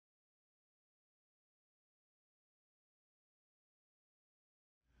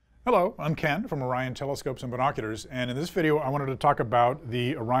Hello, I'm Ken from Orion Telescopes and Binoculars, and in this video I wanted to talk about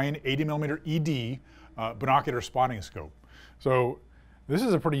the Orion 80mm ED binocular spotting scope. So this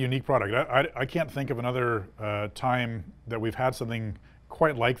is a pretty unique product. I can't think of another time that we've had something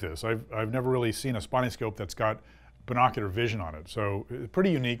quite like this. I've never really seen a spotting scope that's got binocular vision on it. So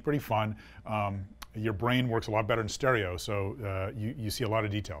pretty unique, pretty fun. Your brain works a lot better in stereo, so you see a lot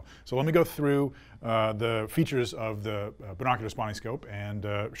of detail. So let me go through the features of the binocular spotting scope and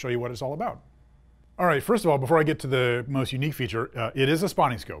show you what it's all about. All right, first of all, before I get to the most unique feature, it is a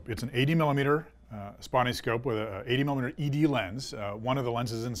spotting scope. It's an 80mm spotting scope with an 80mm ED lens. One of the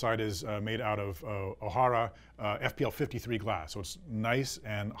lenses inside is made out of Ohara FPL53 glass, so it's nice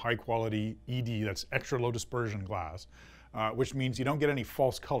and high quality ED, that's extra low dispersion glass. Which means you don't get any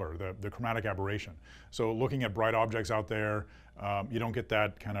false color, the chromatic aberration. So looking at bright objects out there, you don't get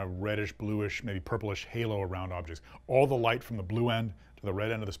that kind of reddish, bluish, maybe purplish halo around objects. All the light from the blue end to the red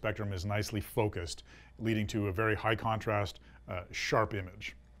end of the spectrum is nicely focused, leading to a very high contrast, sharp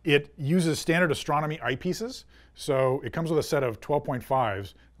image. It uses standard astronomy eyepieces, so it comes with a set of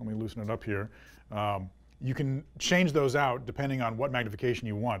 12.5s. Let me loosen it up here. You can change those out depending on what magnification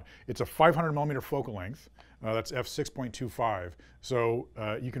you want. It's a 500mm focal length. That's f6.25. So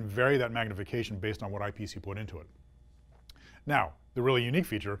you can vary that magnification based on what eyepiece you put into it. Now, the really unique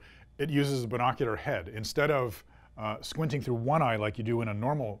feature, it uses a binocular head. Instead of squinting through one eye like you do in a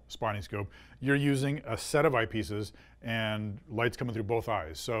normal spotting scope, you're using a set of eyepieces and light's coming through both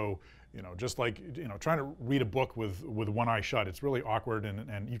eyes. So, just like, trying to read a book with one eye shut, it's really awkward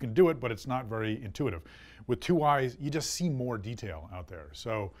and you can do it, but it's not very intuitive. With two eyes, you just see more detail out there.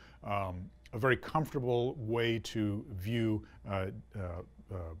 So, a very comfortable way to view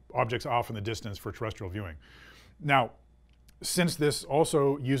objects off in the distance for terrestrial viewing. Now, since this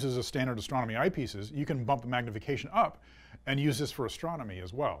also uses a standard astronomy eyepieces, you can bump the magnification up and use this for astronomy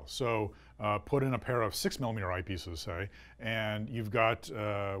as well. So put in a pair of 6mm eyepieces, say, and you've got,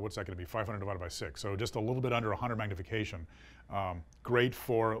 what's that going to be, 500 divided by 6. So just a little bit under 100 magnification. Great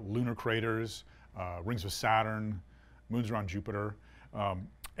for lunar craters, rings of Saturn, moons around Jupiter.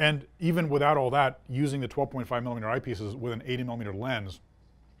 And even without all that, using the 12.5mm eyepieces with an 80mm lens,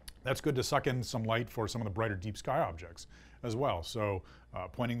 that's good to suck in some light for some of the brighter deep sky objects as well. So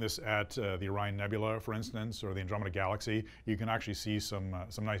pointing this at the Orion Nebula, for instance, or the Andromeda Galaxy, you can actually see some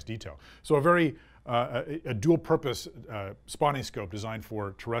nice detail. So a very a dual-purpose spotting scope designed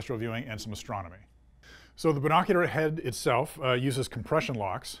for terrestrial viewing and some astronomy. So the binocular head itself uses compression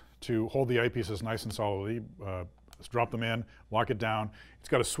locks to hold the eyepieces nice and solidly. Let's drop them in, lock it down. It's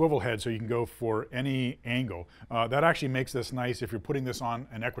got a swivel head so you can go for any angle. That actually makes this nice if you're putting this on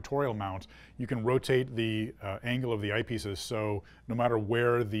an equatorial mount. You can rotate the angle of the eyepieces, so no matter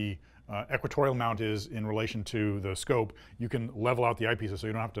where the equatorial mount is in relation to the scope, you can level out the eyepieces so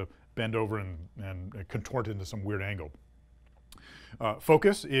you don't have to bend over and contort into some weird angle.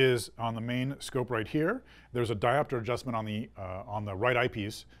 Focus is on the main scope right here. There's a diopter adjustment on the right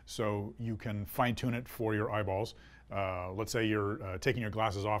eyepiece, so you can fine-tune it for your eyeballs. Let's say you're taking your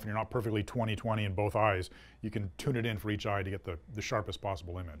glasses off and you're not perfectly 20/20 in both eyes. You can tune it in for each eye to get the sharpest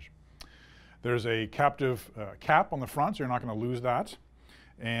possible image. There's a captive cap on the front, so you're not going to lose that.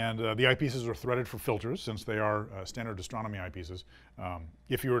 And the eyepieces are threaded for filters, since they are standard astronomy eyepieces.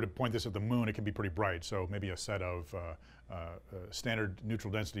 If you were to point this at the moon, it can be pretty bright, so maybe a set of standard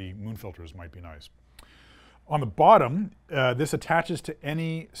neutral density moon filters might be nice. On the bottom, this attaches to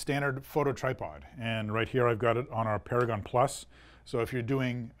any standard photo tripod. And right here I've got it on our Paragon Plus. So if you're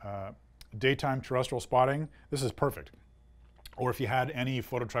doing daytime terrestrial spotting, this is perfect. Or if you had any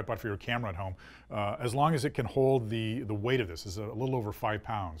photo tripod for your camera at home, as long as it can hold the weight of this, is a little over 5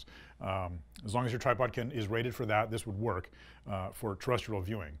 pounds. As long as your tripod is rated for that, this would work for terrestrial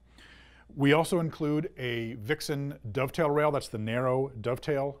viewing. We also include a Vixen dovetail rail. That's the narrow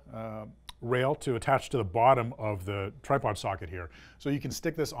dovetail rail to attach to the bottom of the tripod socket here. So you can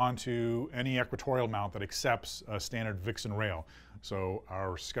stick this onto any equatorial mount that accepts a standard Vixen rail. So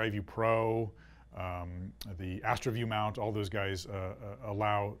our Skyview Pro, the AstroView mount, all those guys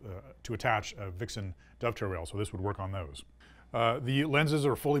allow to attach a Vixen dovetail rail, so this would work on those. The lenses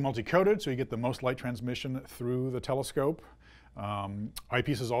are fully multi-coated, so you get the most light transmission through the telescope.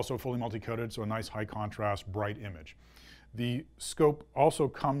 Eyepiece is also fully multi-coated, so a nice high contrast, bright image. The scope also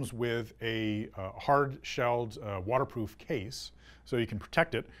comes with a hard-shelled waterproof case, so you can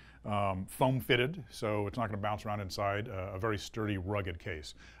protect it. Foam fitted, so it's not going to bounce around inside, a very sturdy, rugged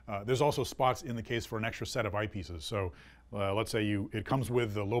case. There's also spots in the case for an extra set of eyepieces. So let's say it comes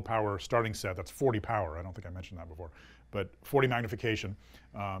with the low power starting set, that's 40 power, I don't think I mentioned that before, but 40 magnification.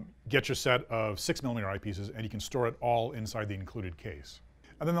 Get your set of 6mm eyepieces and you can store it all inside the included case.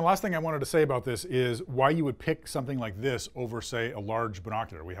 And then the last thing I wanted to say about this is why you would pick something like this over, say, a large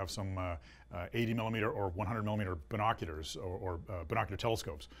binocular. We have some 80 millimeter or 100 millimeter binoculars or binocular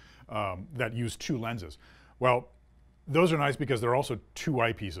telescopes that use 2 lenses. Well, those are nice because they're also 2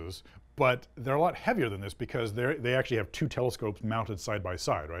 eyepieces, but they're a lot heavier than this because they actually have 2 telescopes mounted side by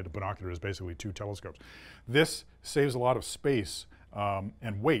side, right? A binocular is basically 2 telescopes. This saves a lot of space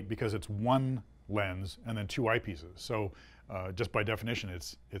and weight because it's 1 lens and then 2 eyepieces. So just by definition,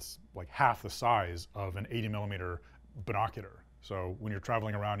 it's like half the size of an 80 millimeter binocular. So when you're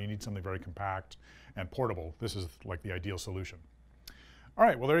traveling around, you need something very compact and portable. This is like the ideal solution. All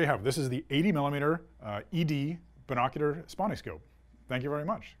right, well, there you have it. This is the 80 millimeter ED binocular spotting scope. Thank you very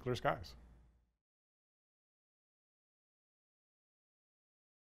much. Clear skies.